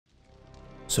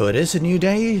So it is a new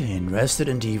day in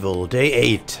Resident Evil, day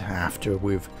 8, after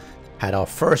we've had our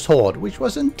first horde, which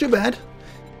wasn't too bad.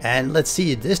 And let's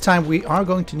see, this time we are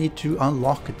going to need to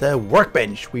unlock the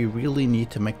workbench. We really need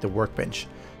to make the workbench.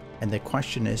 And the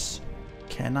question is,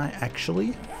 can I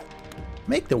actually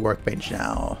make the workbench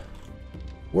now?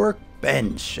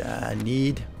 Workbench,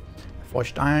 need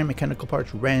forged iron, mechanical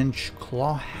parts, wrench,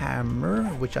 claw hammer,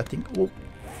 which I think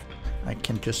I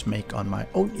can just make on my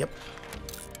own. Yep.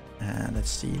 And let's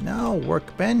see now,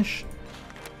 workbench.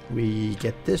 We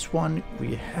get this one.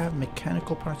 We have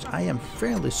mechanical parts. I am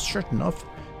fairly certain of.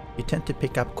 You tend to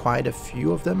pick up quite a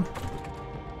few of them.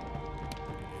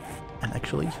 And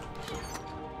actually,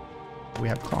 we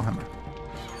have claw hammer.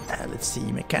 Let's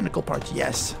see, mechanical parts.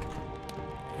 Yes.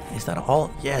 Is that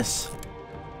all? Yes.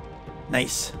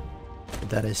 Nice.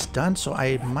 That is done. So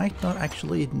I might not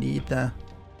actually need the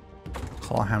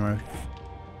claw hammer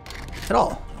at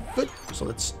all. Good. So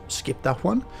let's skip that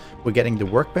one. We're getting the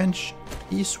workbench.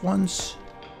 These ones.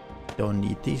 Don't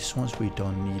need these ones. We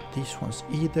don't need these ones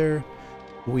either.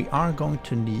 We are going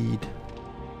to need...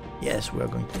 Yes, we are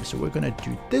going to... So we're going to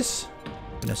do this.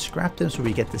 We're going to scrap them so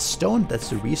we get the stone. That's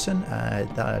the reason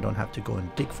that I don't have to go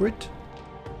and dig for it.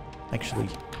 Actually,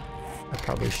 I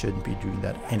probably shouldn't be doing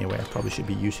that anyway. I probably should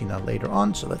be using that later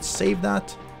on. So let's save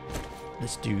that.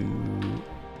 Let's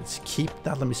keep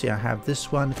that. Let me see. I have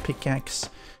this one. Pickaxe.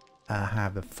 I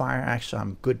have a fire axe, so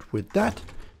I'm good with that.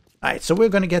 Alright, so we're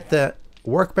going to get the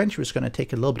workbench, which is going to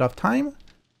take a little bit of time.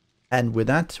 And with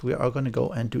that, we are going to go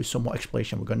and do some more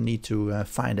exploration. We're going to need to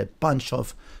find a bunch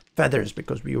of feathers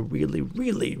because we are really,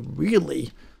 really,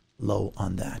 really low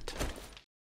on that.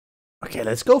 Okay,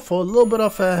 let's go for a little bit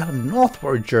of a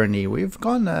northward journey. We've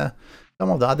gone some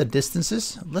of the other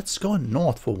distances. Let's go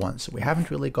north for once. We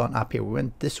haven't really gone up here. We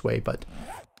went this way, but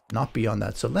not beyond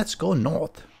that. So let's go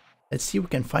north. Let's see if we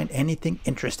can find anything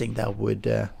interesting that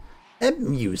would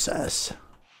amuse us.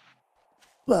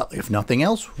 Well, if nothing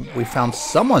else, we found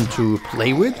someone to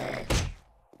play with.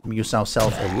 Amuse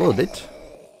ourselves a little bit.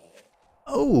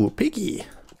 Oh, piggy.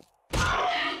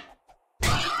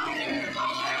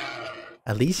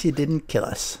 At least he didn't kill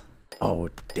us. Oh,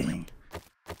 dang.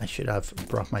 I should have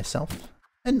brought myself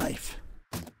a knife.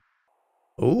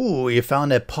 Oh, you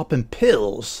found a poppin'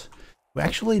 pills. We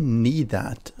actually need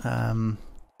that.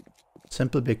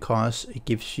 Simply because it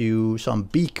gives you some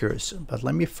beakers. But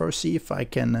let me first see if I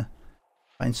can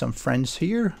find some friends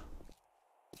here.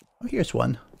 Oh, here's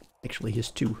one. Actually,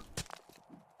 here's two.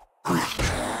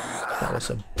 That was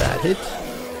a bad hit.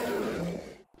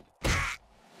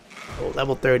 Oh,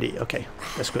 level 30. Okay,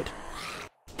 that's good.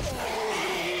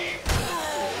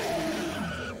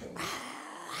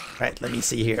 Right, let me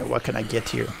see here. What can I get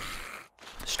here?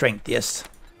 Strength, yes.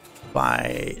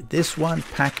 Buy this one,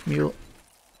 pack mule.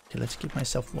 Okay, let's give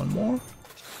myself one more.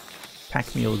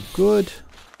 Pack mule, good.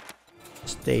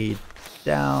 Stay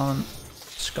down.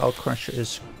 Skull crusher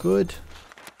is good.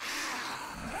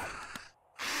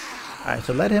 Alright,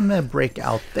 so let him break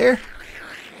out there.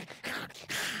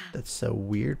 That's a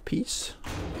weird piece.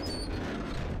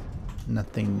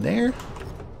 Nothing there.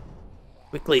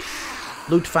 Quickly.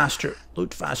 Loot faster.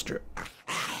 Loot faster.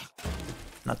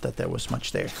 Not that there was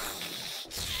much there.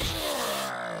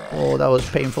 Oh, that was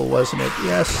painful, wasn't it?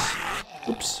 Yes.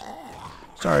 Oops.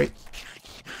 Sorry.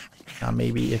 Now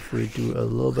maybe if we do a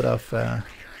little bit of...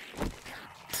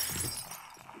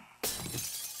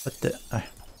 what the...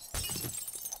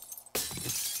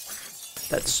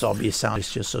 that zombie sound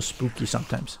is just so spooky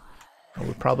sometimes.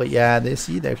 We'll probably... Yeah, they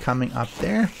see they're coming up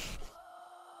there.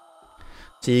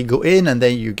 So you go in and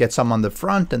then you get some on the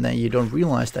front and then you don't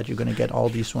realize that you're going to get all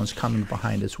these ones coming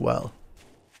behind as well.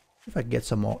 If I get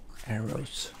some more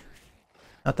arrows.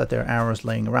 Not that there are arrows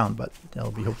laying around, but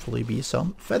there'll be hopefully be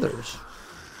some feathers.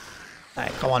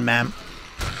 Alright, come on, ma'am.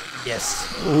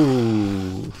 Yes.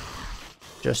 Ooh.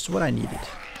 Just what I needed.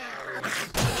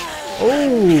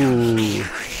 Oh.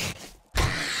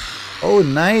 Oh,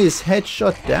 nice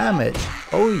headshot damage.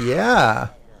 Oh, yeah.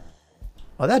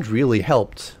 Oh, that really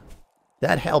helped.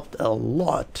 That helped a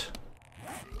lot.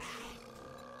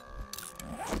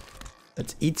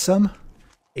 Let's eat some.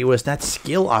 It was that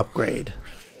skill upgrade.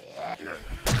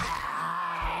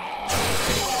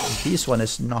 This one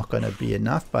is not going to be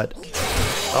enough, but...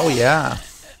 Oh, yeah.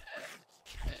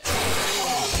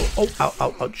 Oh, ow,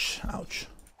 ow, ouch, ouch.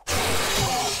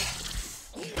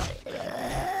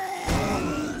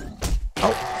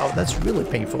 Oh, oh, that's really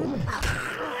painful.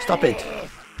 Stop it.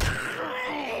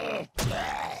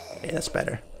 Okay, that's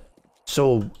better.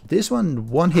 So, this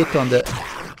one hit on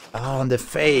the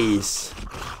face.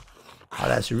 Oh,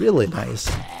 that's really nice.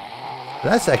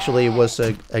 That's actually was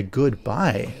a good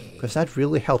buy. Because that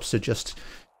really helps to just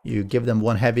You give them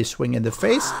one heavy swing in the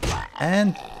face,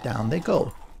 and down they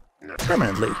go.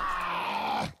 Permanently.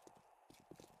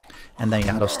 And then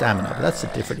you're out of stamina, but that's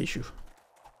a different issue.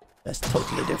 That's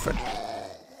totally different.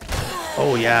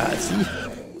 Oh yeah, see?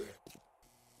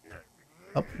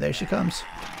 Oh, there she comes.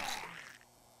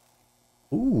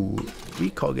 Ooh,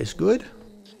 recog is good.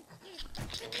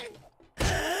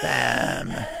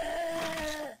 Bam.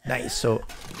 Nice, so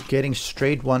getting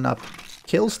straight one up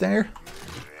kills there.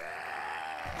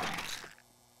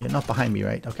 You're not behind me,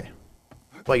 right? Okay.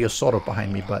 Well, you're sort of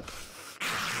behind me, but...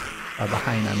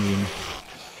 behind, I mean...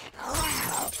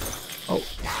 Oh.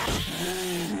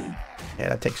 Yeah,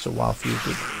 that takes a while for you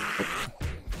to...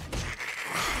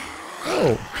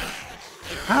 Oh.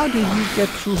 How did you get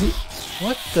through...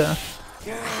 What the...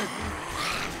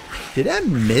 Did I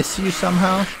miss you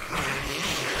somehow?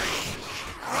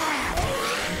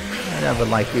 I never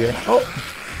like you. Oh!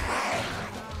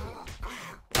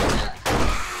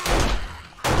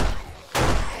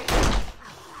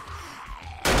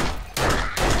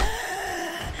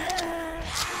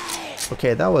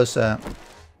 Okay, that was, no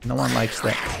one likes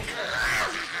that.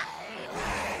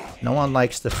 No one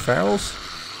likes the ferals.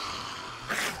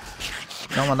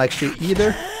 No one likes you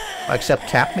either. Except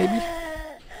Cap, maybe?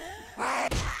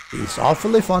 He's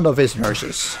awfully fond of his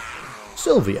nurses.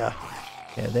 Sylvia.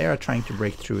 Yeah, they are trying to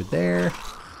break through there.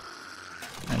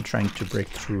 I'm trying to break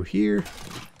through here.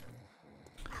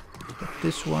 Get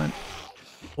this one.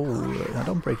 Oh, now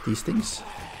don't break these things.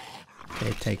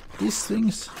 Okay, take these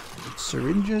things.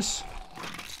 Syringes.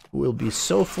 Will be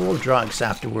so full of drugs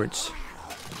afterwards.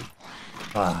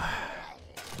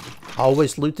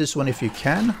 Always loot this one if you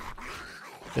can.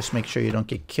 Just make sure you don't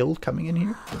get killed coming in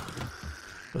here.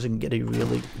 Because you can get a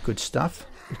really good stuff.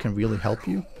 It can really help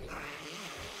you.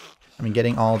 I mean,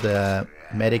 getting all the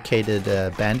medicated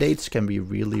band-aids can be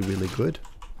really, really good.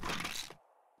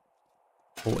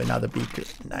 Oh, another beaker.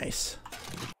 Nice.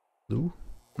 Blue.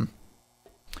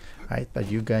 Alright, but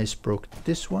you guys broke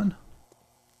this one.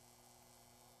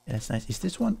 That's nice. Is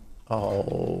this one?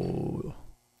 Oh.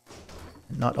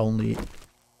 Not only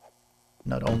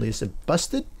is it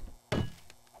busted,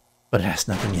 but it has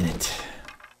nothing in it.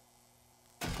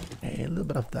 Okay, a little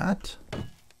bit of that.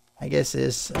 I guess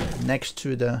is next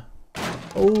to the...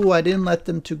 Oh, I didn't let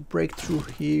them to break through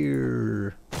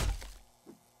here.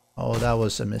 Oh, that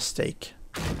was a mistake.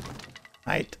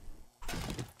 Right.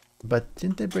 But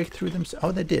didn't they break through them?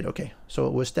 Oh, they did. Okay. So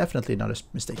it was definitely not a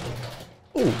mistake.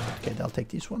 Oh, okay. I'll take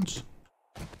these ones.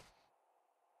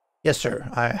 Yes, sir.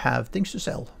 I have things to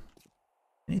sell.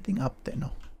 Anything up there?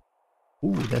 No.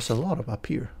 Ooh, there's a lot of up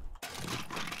here.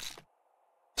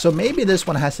 So maybe this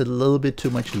one has a little bit too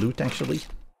much loot, actually.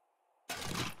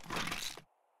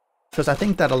 Because I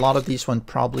think that a lot of these ones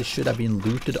probably should have been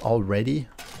looted already.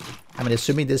 I mean,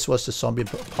 assuming this was the zombie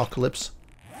apocalypse,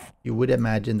 you would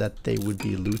imagine that they would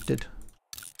be looted.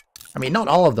 I mean, not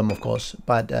all of them, of course,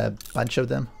 but a bunch of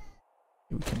them.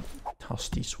 We can toss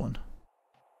this one.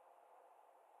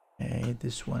 Okay,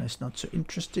 this one is not so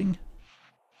interesting.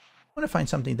 I want to find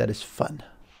something that is fun.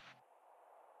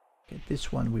 Okay,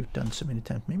 this one we've done so many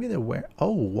times. Maybe they're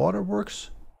oh, waterworks.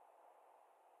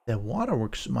 The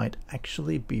waterworks might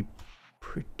actually be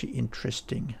pretty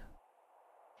interesting.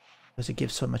 Because it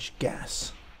gives so much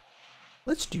gas.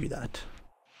 Let's do that.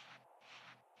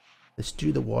 Let's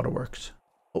do the waterworks.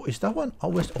 Oh, is that one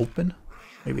always open?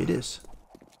 Maybe it is.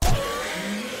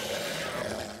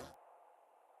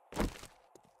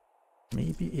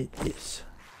 Maybe it is.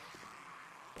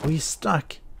 Oh, he's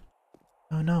stuck.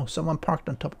 Oh no, someone parked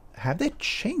on top. Have they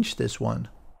changed this one?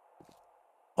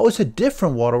 Oh, it's a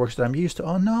different waterworks that I'm used to.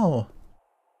 Oh no.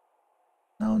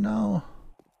 No, no.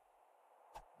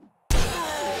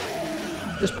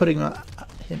 Just putting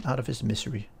him out of his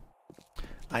misery.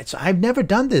 Alright, so I've never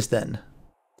done this then.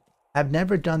 I've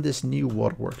never done this new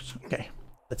waterworks. Okay,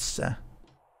 let's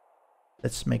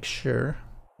make sure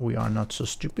we are not so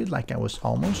stupid like I was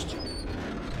almost.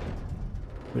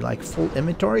 We like full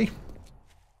inventory.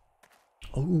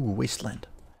 Oh, wasteland.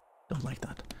 Don't like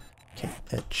that. Okay,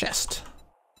 a chest.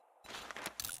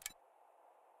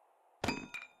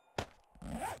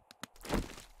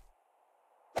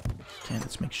 Okay,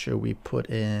 let's make sure we put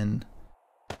in...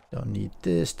 Don't need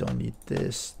this, don't need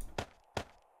this.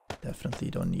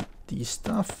 Definitely don't need these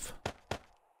stuff.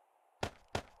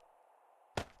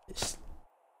 This,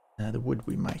 the wood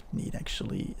we might need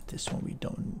actually. This one we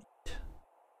don't need.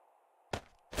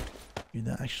 Do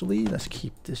that actually. Let's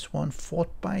keep this one.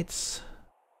 Fort bites.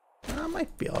 That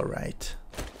might be all right.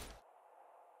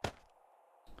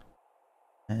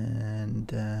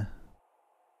 And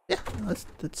yeah,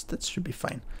 that should be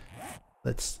fine.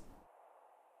 Let's.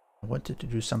 I wanted to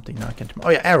do something now. I can't.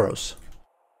 Oh yeah, arrows.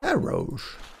 Arrows.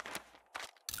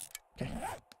 Okay.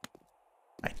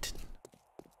 Right.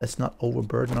 Let's not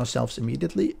overburden ourselves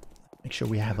immediately. Make sure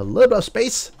we have a little bit of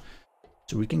space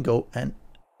so we can go and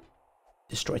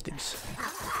destroy things.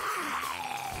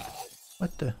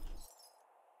 What the?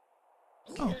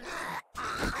 Oh.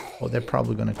 Oh, they're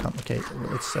probably gonna come. Okay,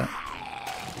 let's okay.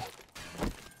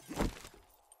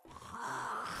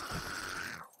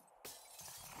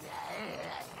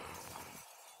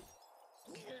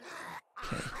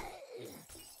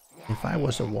 If I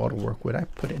was a waterwork, would I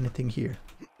put anything here?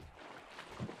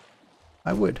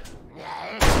 I would.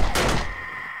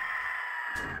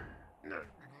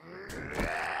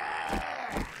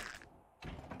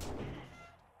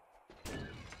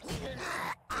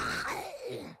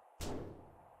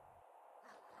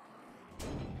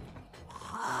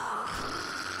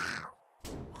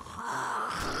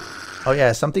 Oh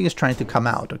yeah, something is trying to come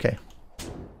out. Okay.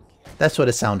 That's what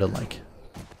it sounded like.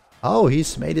 Oh,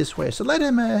 he's made his way. So let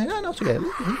him... no, it's okay.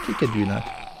 He can do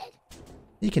that.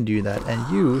 He can do that. And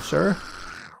you, sir?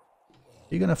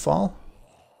 You gonna fall?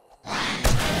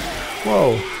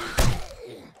 Whoa.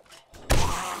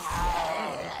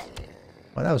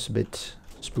 Well, that was a bit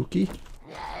spooky.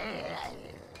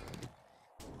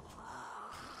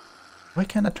 Why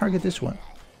can't I target this one?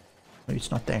 Maybe it's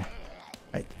not there.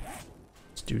 Right.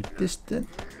 Let's do this then.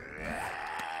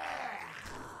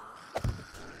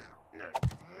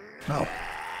 Oh.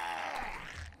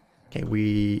 Okay,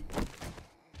 we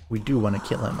do want to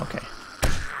kill him. Okay.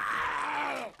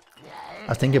 I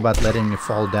was thinking about letting him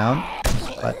fall down,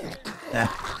 but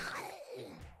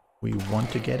we want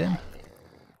to get him.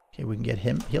 Okay, we can get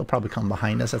him. He'll probably come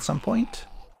behind us at some point.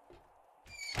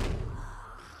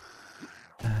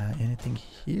 Anything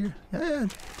here? Yeah.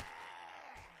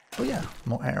 Oh yeah,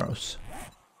 more arrows.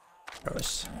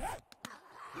 Arrows.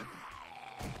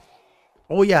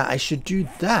 Oh yeah, I should do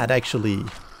that actually.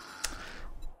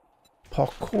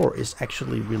 Parkour is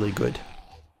actually really good.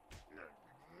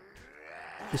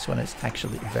 This one is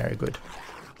actually very good.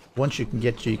 Once you can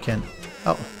get you can...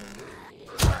 Oh.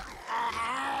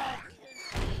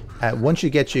 Once you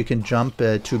get you can jump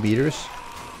 2 meters.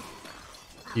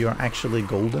 You are actually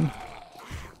golden.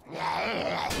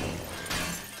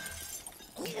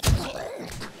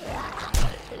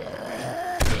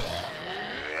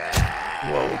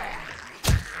 Whoa.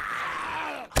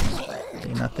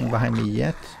 Nothing behind me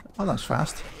yet. Oh, that's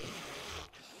fast.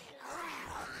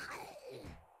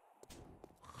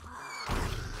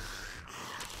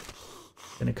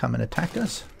 Gonna come and attack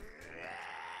us?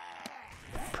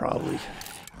 Probably.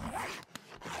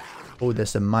 Oh,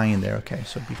 there's a mine there. Okay,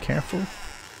 so be careful.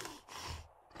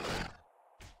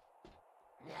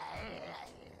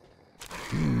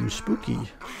 Ooh, spooky.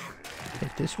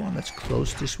 Take this one. Let's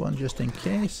close this one just in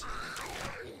case.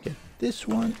 Get this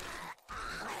one.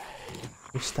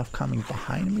 There's stuff coming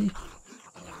behind me.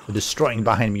 Or destroying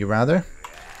behind me, rather.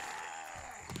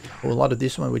 Oh, a lot of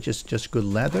this one, which is just good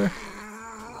leather.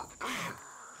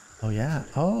 Oh, yeah.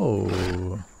 Oh.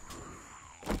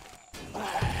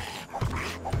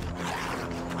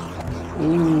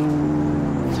 Ooh.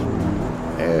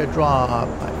 Airdrop.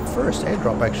 My first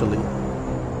airdrop, actually.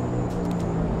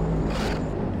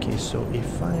 Okay, so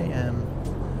if I am...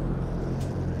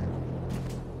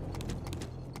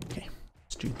 Okay,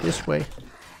 let's do it this way.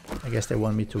 I guess they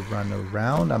want me to run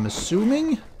around, I'm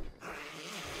assuming.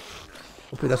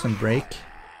 Hope it doesn't break.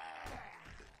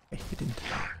 Okay, it didn't.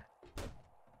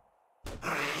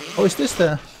 Oh, is this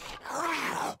the...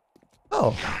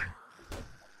 Oh.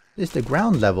 This is the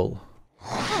ground level.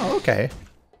 Oh, okay.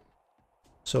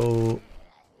 So...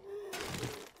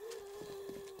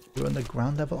 You're on the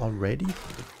ground level already?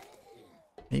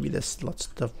 Maybe there's lots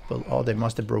of stuff... Oh, they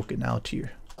must have broken out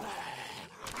here.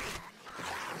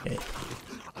 Okay.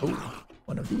 Oh,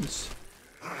 one of these.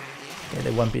 Yeah,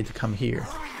 they want me to come here.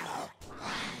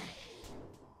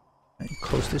 And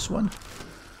close this one.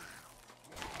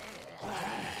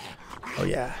 Oh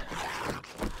yeah.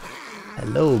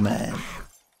 Hello, man.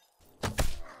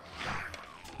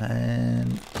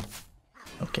 And...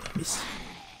 Okay, miss.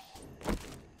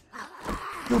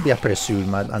 We'll be up here soon,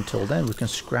 but until then we can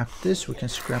scrap this, we can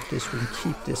scrap this, we can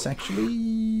keep this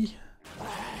actually.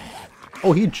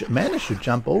 Oh, he managed to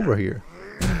jump over here.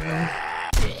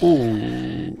 Oh,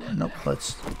 nope,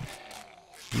 let's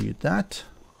do that.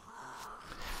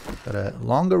 Got a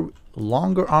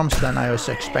longer arms than I was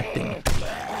expecting. Okay.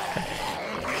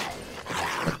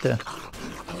 What the?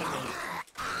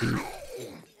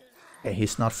 Okay,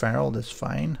 he's not feral, that's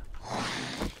fine.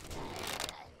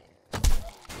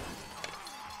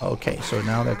 Okay, so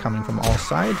now they're coming from all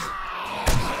sides.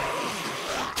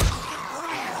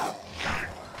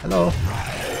 Hello.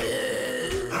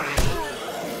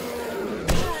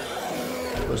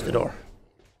 Close the door.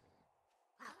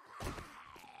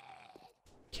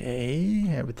 Okay,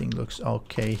 everything looks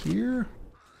okay here.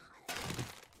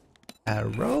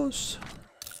 Arrows.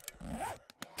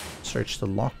 Search the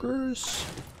lockers.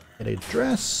 Get a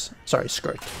dress. Sorry,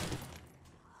 skirt.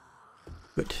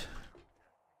 Good.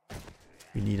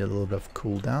 We need a little bit of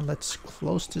cooldown. Let's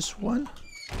close this one.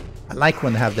 I like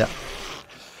when they have that.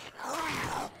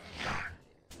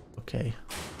 Okay.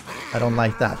 I don't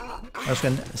like that. I was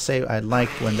going to say I like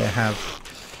when they have...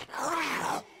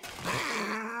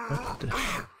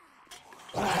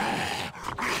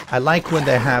 I like when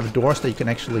they have doors that you can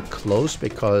actually close,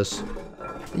 because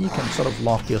you can sort of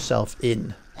lock yourself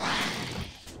in.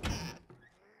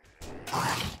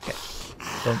 Okay.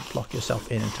 Don't lock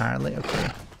yourself in entirely.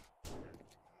 Okay.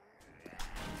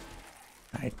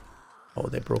 Right. Oh,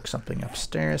 they broke something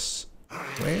upstairs.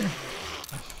 Where?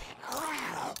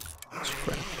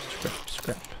 Scrap, scrap,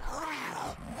 scrap.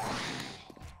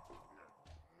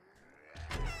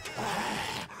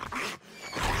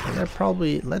 And they're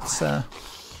probably... Let's reload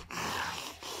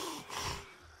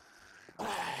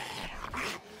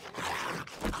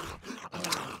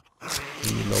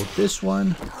this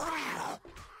one.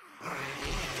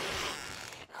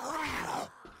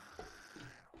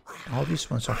 All these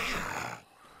ones are...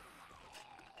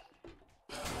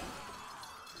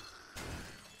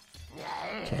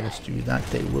 Okay, let's do that.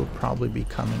 They will probably be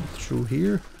coming through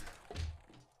here.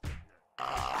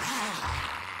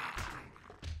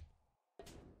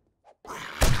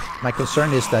 My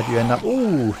concern is that you end up...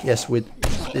 Ooh, yes, with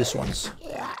these ones.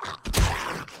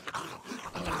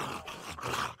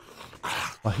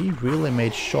 Well, he really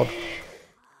made short...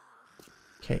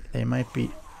 Okay, they might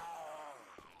be...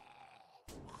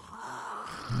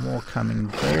 more coming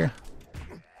there.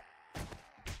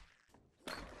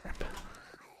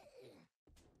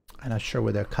 I'm not sure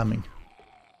where they're coming.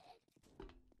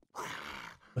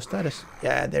 Was that a...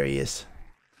 Yeah, there he is.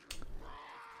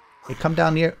 Hey, come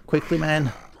down here quickly,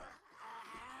 man.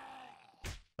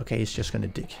 Okay, he's just gonna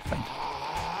dig. Fine.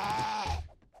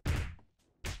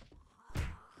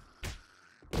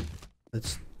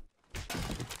 Let's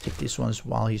take these ones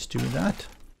while he's doing that.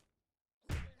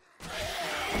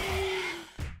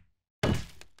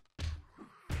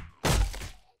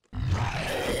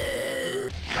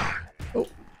 Oh.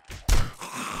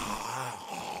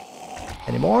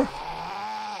 Any more?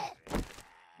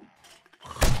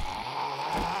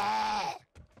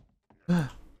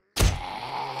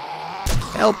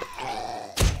 Help!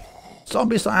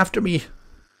 Zombies are after me!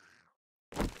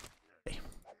 Okay.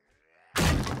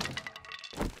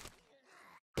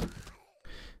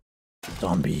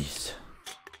 Zombies.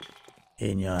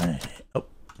 In your... Oh,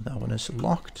 that one is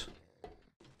locked.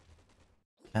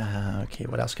 Okay,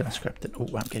 what else can I scrap then? Oh,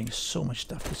 I'm getting so much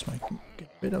stuff. This might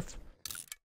get rid of.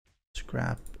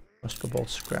 Scrap. Muscle bolt,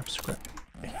 scrap, scrap.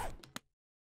 Okay.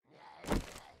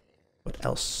 What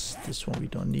else? This one we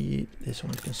don't need. This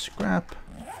one we can scrap.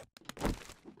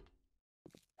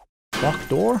 Locked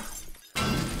door?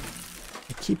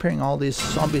 I keep hearing all these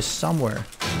zombies somewhere.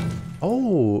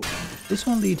 Oh, this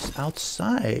one leads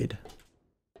outside.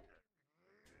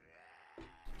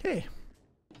 Okay.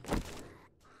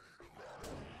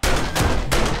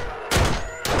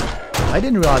 I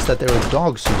didn't realize that there were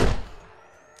dogs here.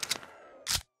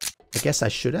 I guess I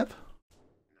should have.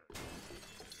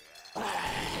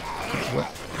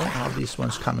 Where are these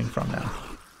ones coming from now?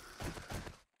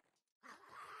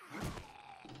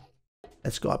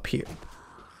 Let's go up here.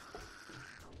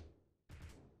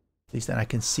 At least then I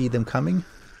can see them coming.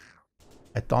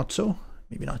 I thought so.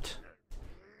 Maybe not.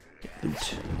 Get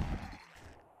loot.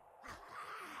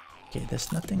 Okay,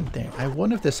 there's nothing there. I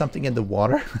wonder if there's something in the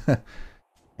water.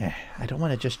 I don't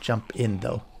want to just jump in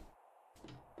though.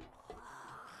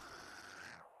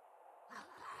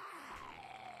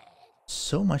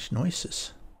 So much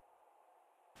noises.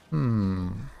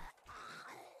 Oh.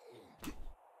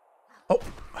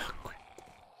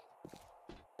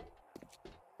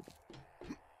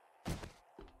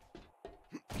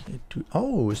 Okay,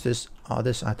 oh, is this... Oh,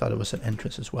 this... I thought it was an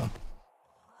entrance as well.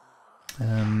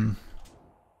 Fine.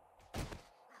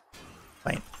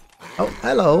 Oh,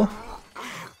 hello.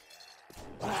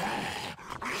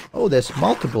 Oh, there's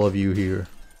multiple of you here.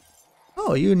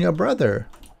 Oh, you and your brother.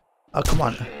 Oh, come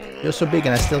on. You're so big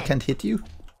and I still can't hit you.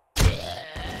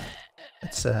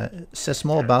 It says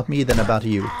more about me than about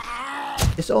you.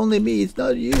 It's only me, it's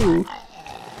not you.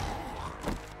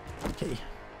 Okay.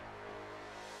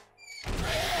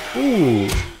 Ooh.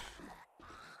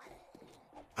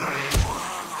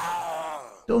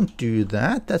 Don't do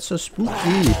that. That's so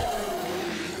spooky.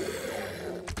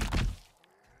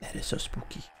 That is so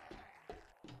spooky.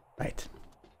 Right.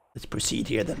 Let's proceed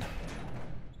here then.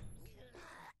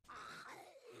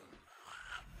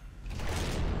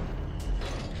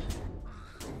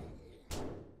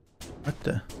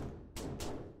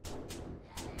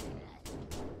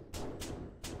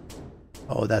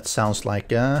 Oh, that sounds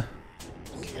like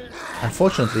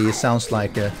unfortunately, it sounds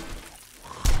like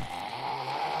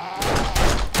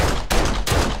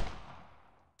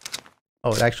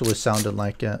oh, it actually sounded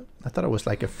like I thought it was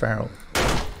like a feral.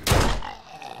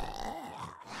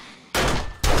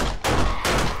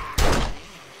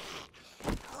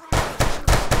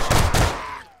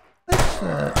 Let's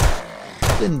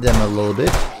thin them a little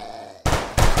bit.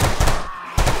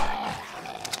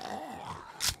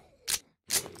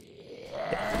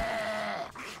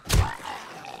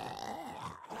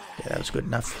 Yeah, that was good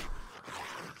enough.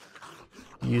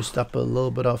 Used up a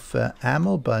little bit of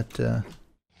ammo, but that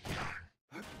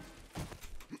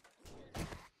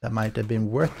might have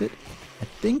been worth it, I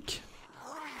think.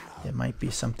 There might be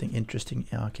something interesting.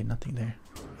 Yeah, okay, nothing there.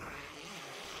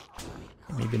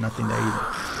 Maybe nothing there either.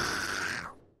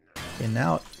 Okay,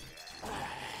 now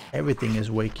everything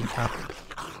is waking up.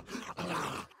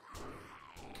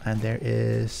 And there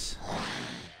is...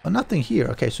 oh, nothing here.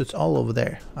 Okay, so it's all over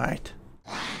there. Alright.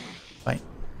 Fine.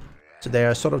 So they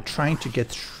are sort of trying to get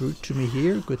through to me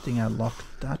here. Good thing I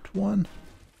locked that one.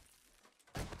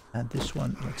 And this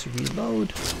one, let's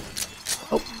reload.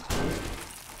 Oh!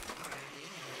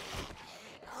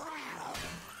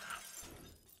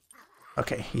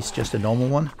 Okay, he's just a normal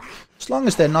one. As long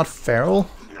as they're not feral,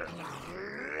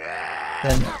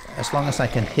 then as long as I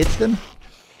can hit them,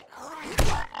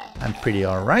 I'm pretty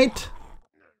alright.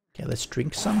 Okay, let's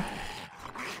drink some.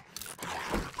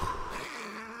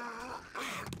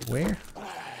 Where?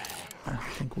 I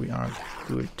think we are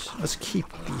good. Let's keep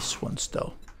these ones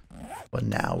though. But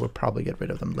now we'll probably get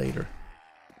rid of them later.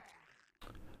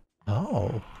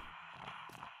 Oh.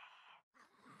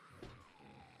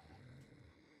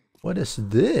 What is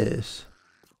this?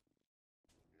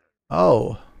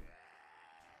 Oh.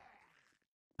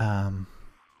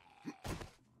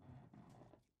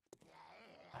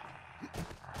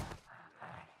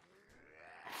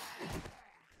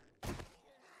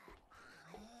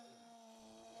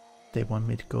 They want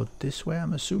me to go this way,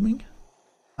 I'm assuming?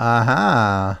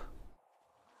 Aha!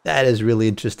 That is really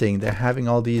interesting. They're having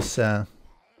all these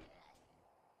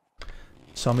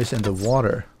zombies in the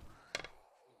water.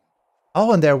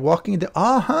 Oh, and they're walking the...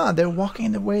 aha! They're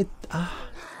walking the way... ah.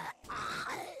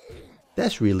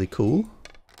 That's really cool.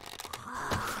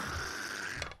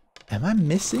 Am I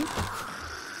missing?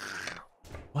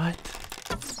 What?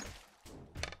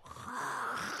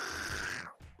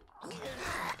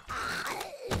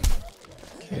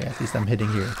 Okay, at least I'm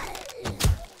hitting here.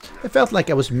 It felt like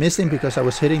I was missing because I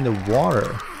was hitting the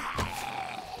water.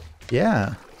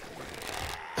 Yeah.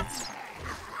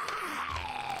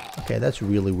 Okay, that's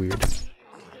really weird.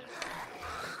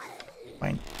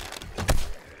 Fine.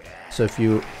 So if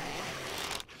you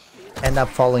end up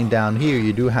falling down here,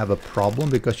 you do have a problem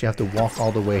because you have to walk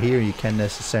all the way here. You can't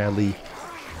necessarily...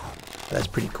 that's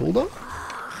pretty cool though.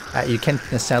 You can't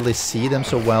necessarily see them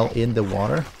so well in the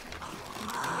water.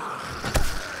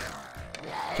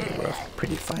 Okay, we're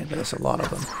pretty fine, but there's a lot of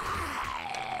them.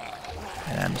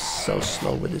 And I'm so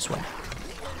slow with this one.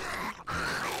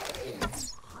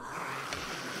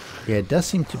 Yeah, it does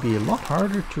seem to be a lot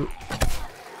harder to...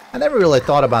 I never really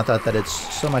thought about that it's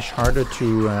so much harder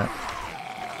to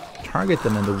target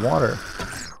them in the water.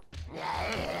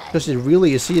 Because it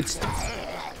really, you see, it's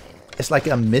like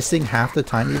I'm missing half the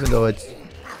time, even though it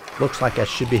looks like I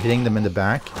should be hitting them in the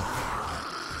back.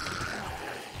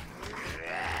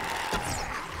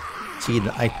 See,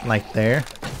 like there.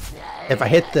 If I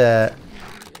hit the...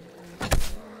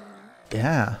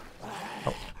 yeah.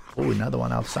 Oh, another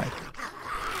one outside.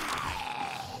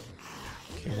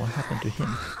 Okay, what happened to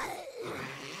him?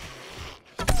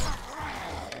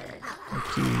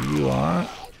 Okay, you are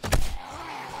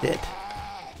dead.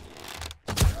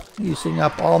 Using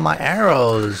up all my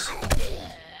arrows.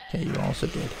 Okay, you also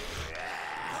did.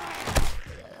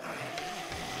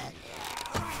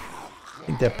 I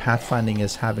think their pathfinding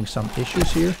is having some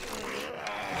issues here.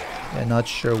 They're not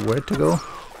sure where to go.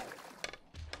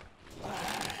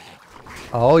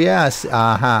 Oh yes,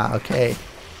 aha, okay.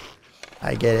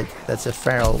 I get it. That's a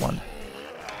feral one.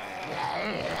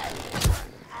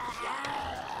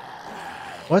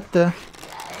 What the?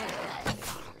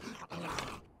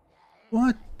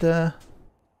 What the?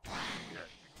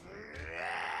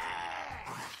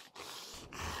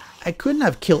 I couldn't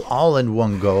have killed all in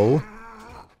one go.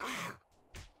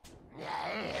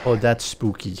 Oh, that's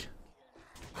spooky.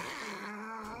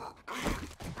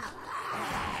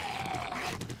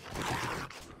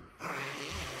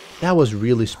 That was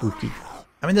really spooky.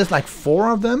 I mean, there's like 4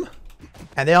 of them,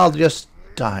 and they all just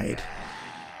died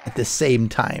at the same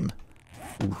time.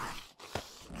 Ooh.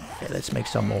 Okay, let's make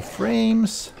some more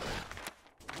frames.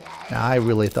 Now, I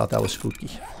really thought that was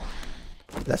spooky.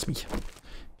 That's me.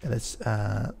 Okay, let's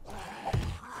like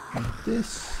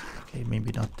this. Okay,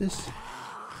 maybe not this.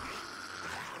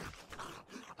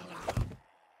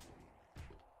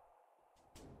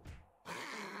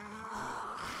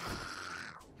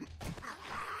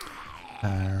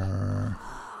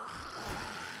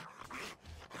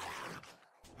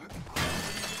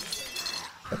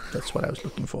 That's what I was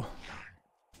looking for.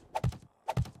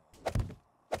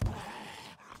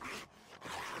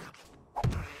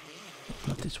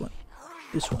 Not this one.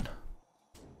 This one.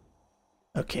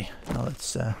 Okay, now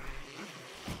let's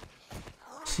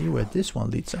see where this one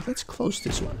leads us. Let's close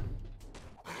this one.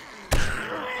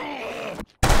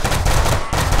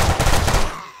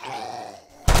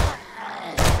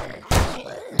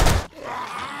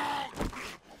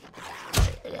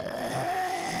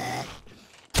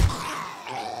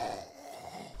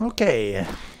 Okay.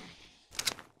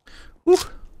 Woo.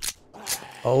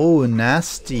 Oh,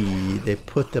 nasty. They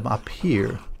put them up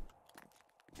here.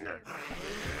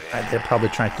 They're probably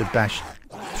trying to bash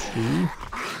through.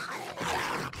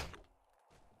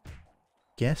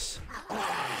 Guess.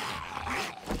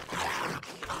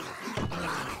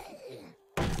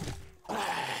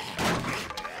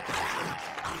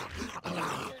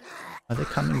 Are they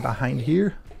coming behind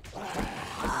here?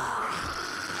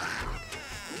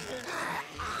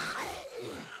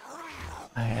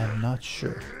 I am not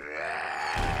sure.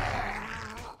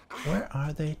 Where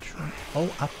are they trying? Oh,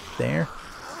 up there.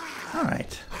 All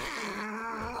right.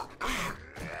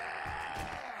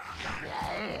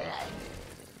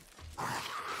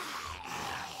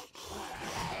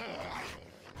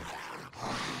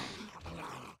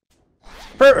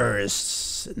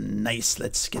 Burst. Nice.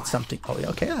 Let's get something. Oh, yeah.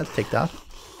 Okay, I'll take that.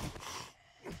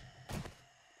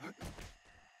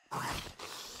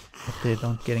 But they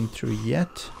don't getting through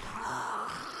yet.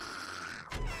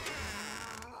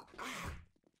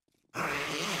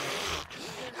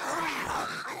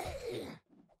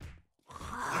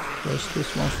 Close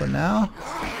this one for now.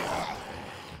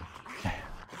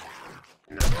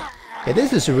 Yeah,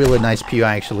 this is a really nice PO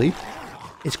actually.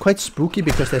 It's quite spooky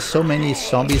because there's so many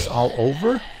zombies all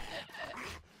over.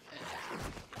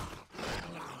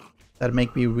 That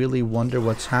make me really wonder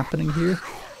what's happening here.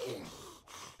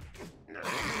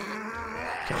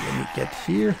 Okay, let me get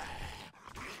here.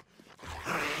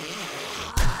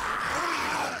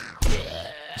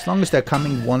 As long as they're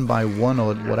coming one by one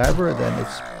or whatever, then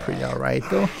it's pretty alright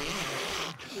though.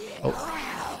 Oh.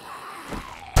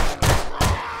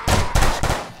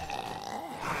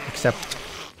 Except...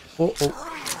 Oh, oh.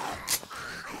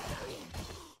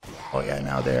 Oh yeah,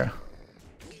 now they're...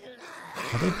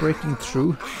 Are they breaking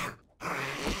through?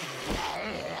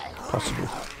 Possibly.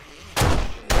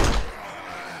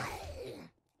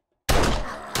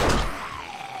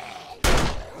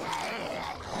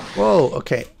 Whoa,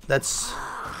 okay, that's...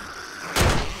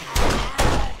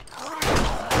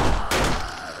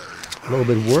 a little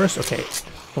bit worse. Okay,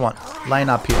 come on, line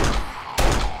up here.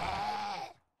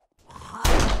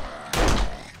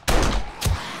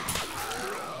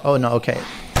 Oh no, okay.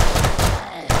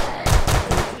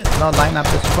 It's not line up,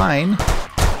 that's fine.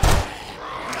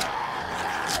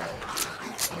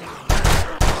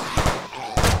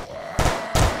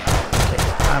 Okay,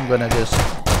 I'm gonna just...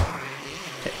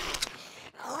 Okay.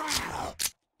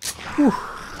 Whew.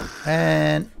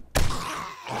 And...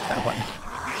 that one.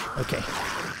 Okay.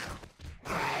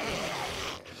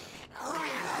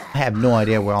 I have no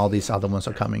idea where all these other ones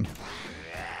are coming.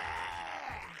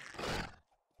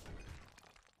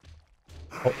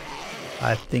 Oh,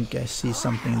 I think I see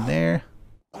something there.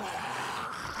 Alright,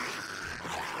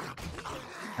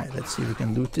 let's see if we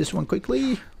can loot this one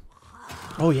quickly.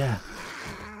 Oh yeah.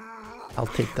 I'll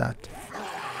take that.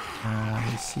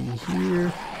 Let's see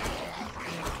here.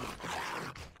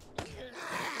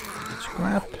 Let's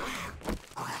grab.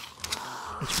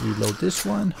 Let's reload this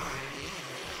one.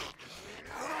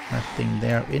 Nothing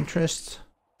there of interest.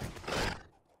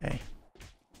 Okay.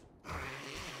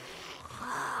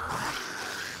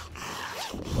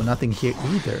 Well, nothing here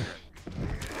either.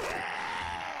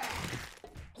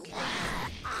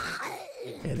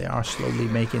 Okay, they are slowly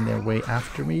making their way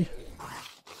after me.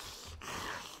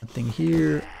 Nothing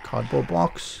here. Cardboard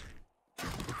box.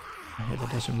 Okay,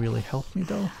 that doesn't really help me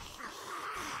though.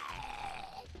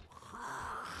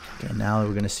 Okay, now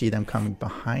we're gonna see them coming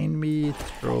behind me.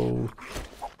 Throw.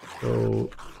 What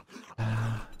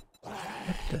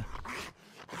the?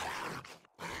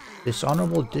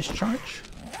 Dishonorable discharge?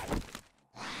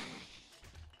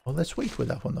 Well, let's wait for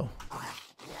that one though.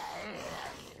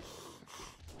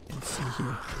 Let's see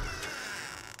here.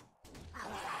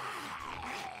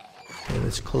 Okay,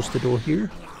 let's close the door here.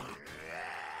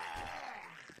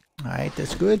 Alright,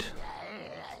 that's good.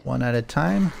 One at a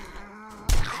time.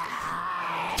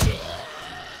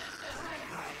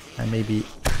 And maybe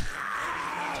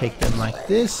take them like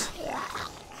this.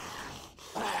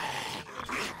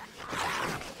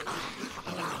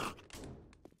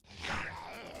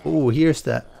 Oh, here's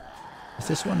the... Is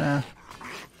this one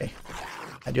okay.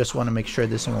 I just want to make sure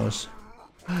this one was...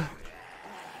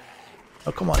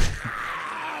 Oh, come on.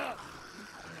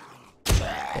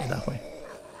 Okay, that way.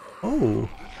 Oh.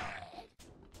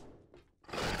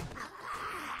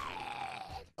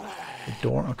 The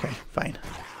door, okay, fine.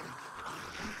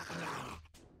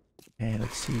 Okay,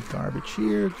 let's see, garbage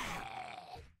here.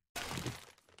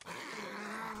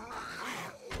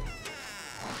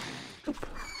 Oop.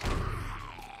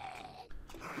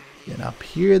 Get up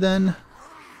here then.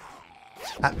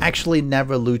 I've actually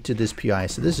never looted this PI,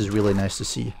 so this is really nice to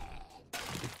see.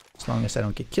 As long as I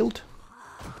don't get killed.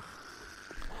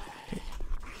 Okay.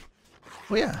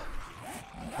 Oh yeah.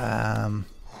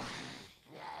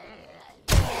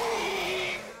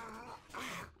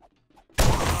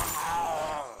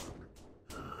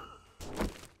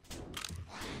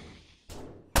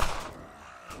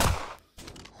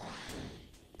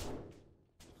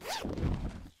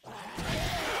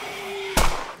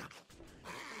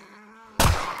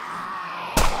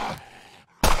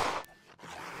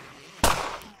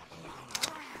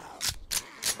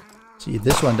 See,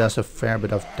 this one does a fair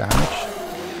bit of damage,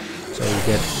 so you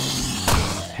get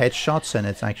headshots and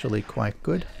it's actually quite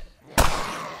good.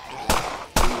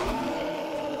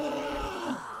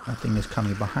 Nothing is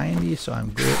coming behind me, so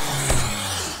I'm good.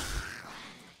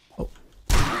 Oh.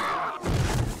 I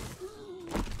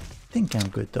think I'm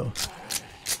good though.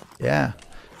 Yeah,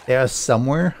 they are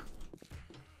somewhere.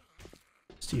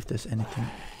 Let's see if there's anything.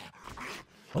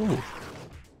 Oh.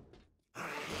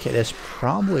 Okay, there's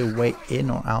probably a way in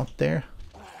or out there.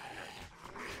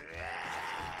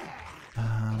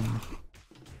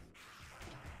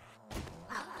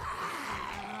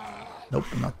 Nope,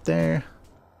 not there.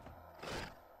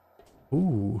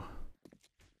 Ooh.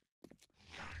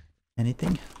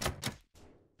 Anything?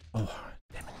 Oh,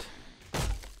 damn it.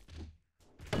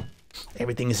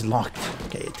 Everything is locked.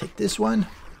 Okay, take this one.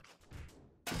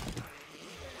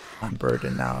 I'm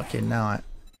burdened now. Okay, now I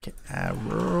get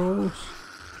arrows.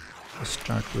 Let's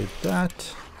start with that.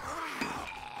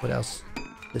 What else?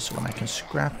 This one I can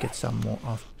scrap, get some more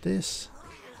of this.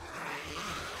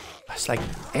 It's like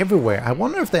everywhere. I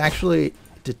wonder if they're actually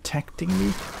detecting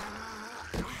me.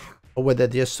 Or whether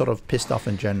they're just sort of pissed off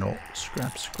in general.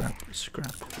 Scrap, scrap,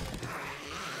 scrap.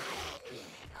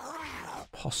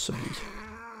 Possibly.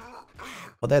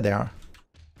 Oh, there they are.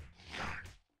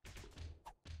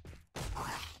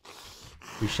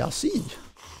 We shall see.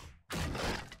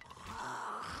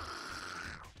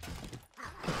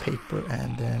 Paper,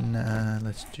 and then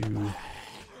let's do...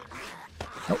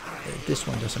 Nope, this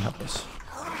one doesn't help us.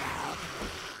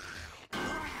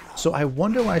 So I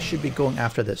wonder why I should be going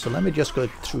after this. So let me just go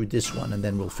through this one and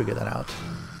then we'll figure that out.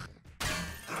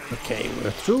 Okay, we're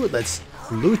through it. Let's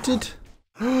loot it.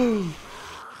 Ooh,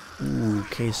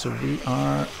 okay, so we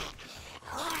are...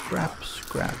 Scrap,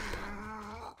 scrap.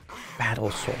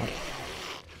 Battle sword.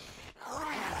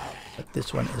 But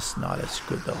this one is not as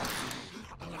good though.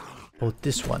 Oh,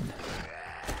 this one.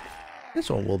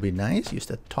 This one will be nice. Use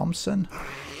the Thompson.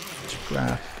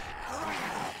 Scrap.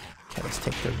 Okay, let's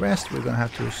take the rest. We're gonna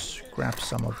have to scrap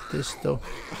some of this though.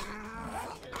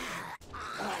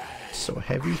 It's so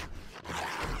heavy.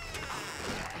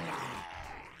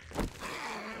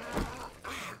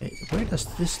 Hey, where does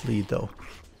this lead though?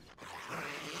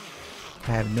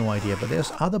 I have no idea, but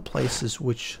there's other places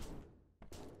which...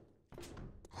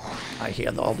 I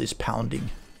hear all this pounding.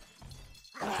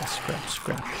 Scrap,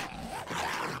 scrap.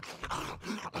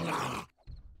 Are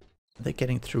they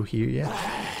getting through here yet?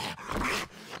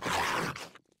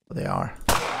 Oh, they are.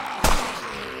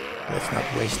 Let's not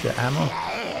waste the ammo.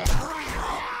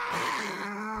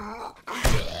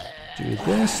 Do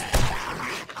this.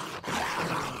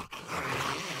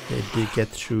 They did get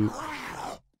through.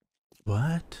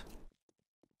 What?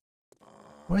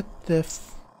 What the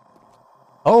f...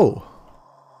 Oh!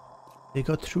 They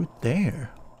got through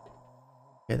there.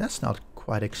 Okay, that's not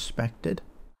quite expected.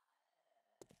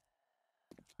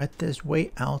 But there's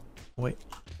way out. Wait.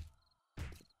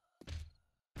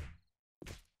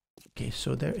 Okay,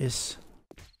 so there is...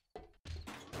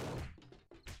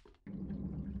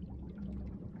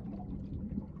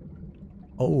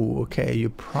 Oh, okay, you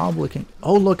probably can...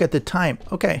 Oh, look at the time.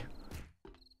 Okay.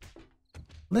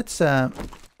 Let's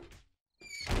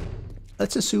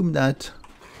assume that...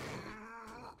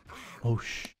 Oh,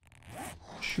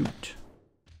 shoot.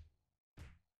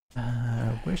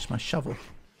 Where's my shovel?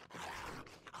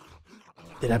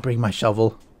 Did I bring my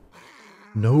shovel?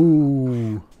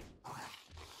 No.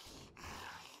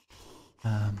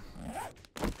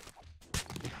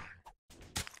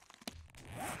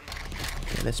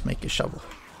 Okay, let's make a shovel.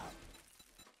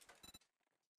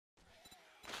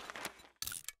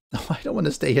 No, I don't want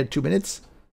to stay here 2 minutes.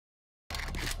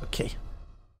 Okay.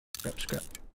 Scrap.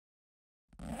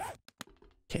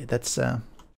 Okay, that's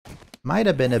might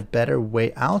have been a better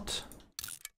way out,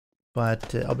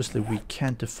 but obviously we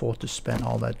can't afford to spend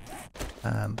all that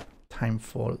time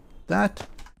for that.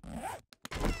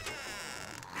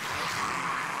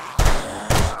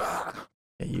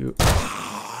 Okay, you.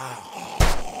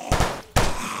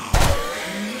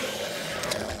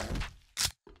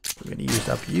 We're gonna use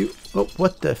up you. Oh,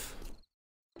 what the f...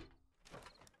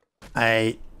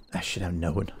 I should have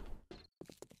known.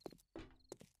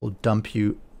 We'll dump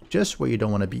you just where you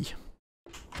don't want to be.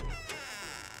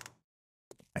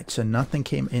 Right, so nothing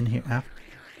came in here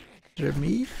after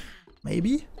me?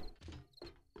 Maybe?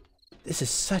 This is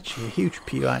such a huge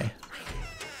POI.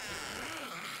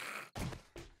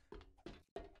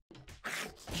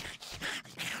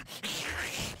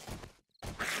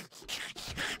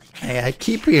 Hey, I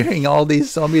keep hearing all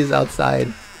these zombies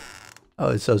outside. Oh,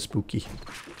 it's so spooky.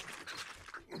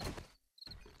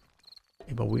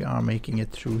 Okay, but we are making it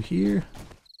through here.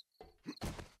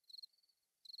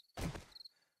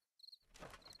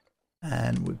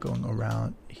 And we're going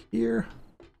around here.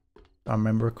 If I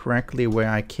remember correctly where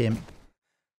I came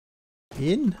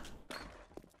in.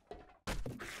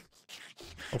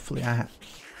 Hopefully I have...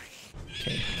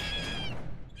 Okay.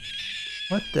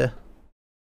 What the...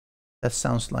 That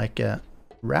sounds like a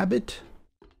rabbit.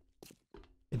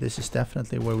 This is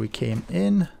definitely where we came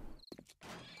in.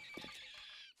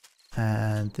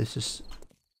 And this is...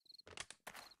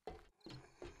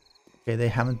 Okay, they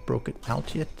haven't broken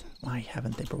out yet. Why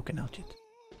haven't they broken out yet?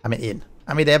 I mean in.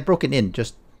 I mean they have broken in,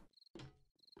 just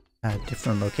at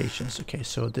different locations. Okay,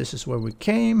 so this is where we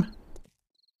came.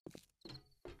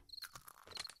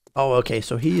 Oh, okay,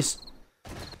 so he's...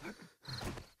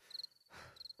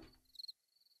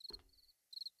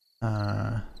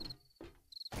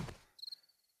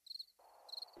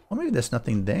 Well, maybe there's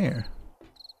nothing there.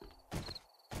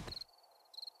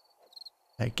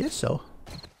 I guess so.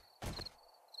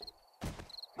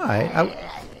 Alright,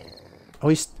 oh,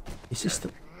 is he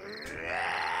still...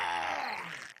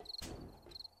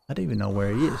 I don't even know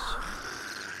where he is.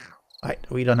 Alright,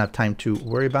 we don't have time to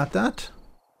worry about that.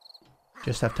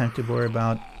 Just have time to worry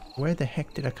about... Where the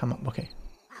heck did I come up? Okay.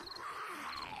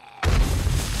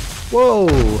 Whoa!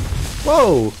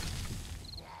 Whoa!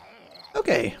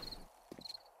 Okay.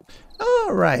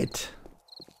 Alright.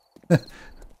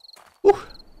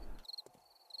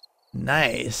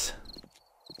 Nice.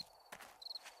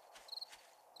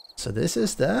 So this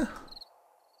is the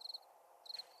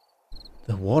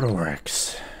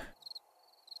waterworks.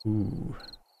 Ooh.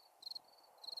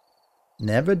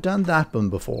 Never done that one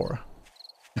before.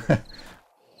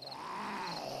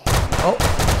 Oh.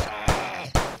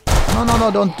 No,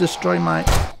 don't destroy my...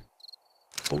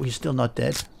 Oh, he's still not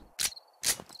dead.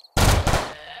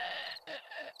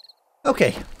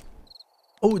 Okay.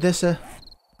 Oh, there's a...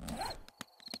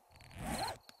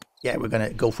 Yeah, we're gonna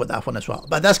go for that one as well.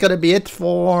 But that's gonna be it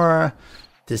for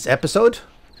this episode.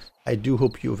 I do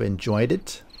hope you've enjoyed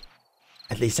it.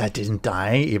 At least I didn't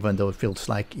die, even though it feels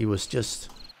like it was just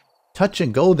touch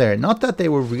and go there. Not that they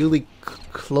were really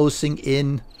closing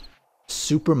in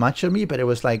super much on me, but it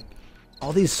was like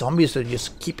all these zombies that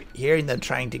just keep hearing them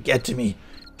trying to get to me,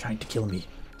 trying to kill me.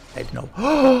 I have no...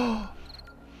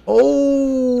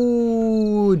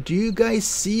 Oh, do you guys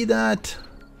see that?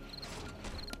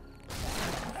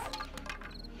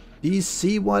 Do you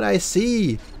see what I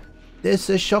see? There's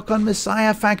a Shotgun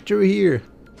Messiah factory here.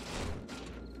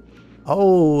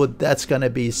 Oh, that's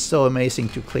gonna be so amazing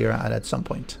to clear out at some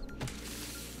point.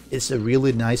 It's a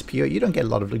really nice POI. You don't get a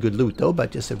lot of the good loot though,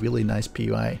 but just a really nice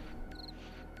POI.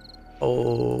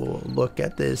 Oh, look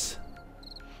at this.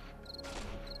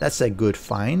 That's a good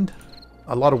find.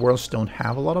 A lot of worlds don't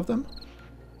have a lot of them.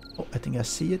 Oh, I think I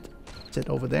see it. Is it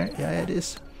over there? Yeah, it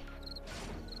is.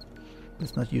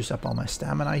 Let's not use up all my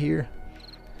stamina here.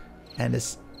 And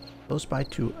it's close by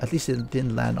to... At least it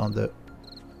didn't land on the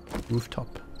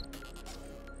rooftop.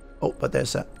 Oh, but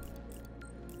there's a...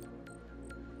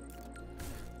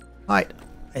 Alright,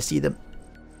 I see them.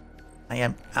 I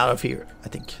am out of here, I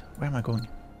think. Where am I going?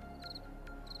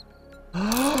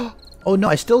 Oh no,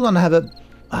 I still don't have a...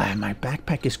 my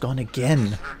backpack is gone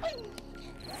again.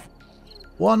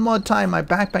 One more time, my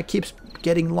backpack keeps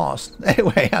getting lost.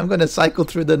 Anyway, I'm gonna cycle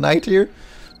through the night here.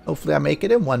 Hopefully I make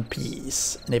it in one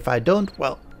piece. And if I don't,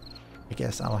 well, I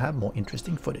guess I'll have more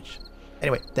interesting footage.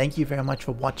 Anyway, thank you very much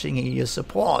for watching and your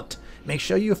support. Make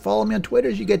sure you follow me on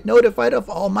Twitter so you get notified of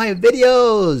all my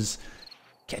videos.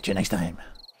 Catch you next time.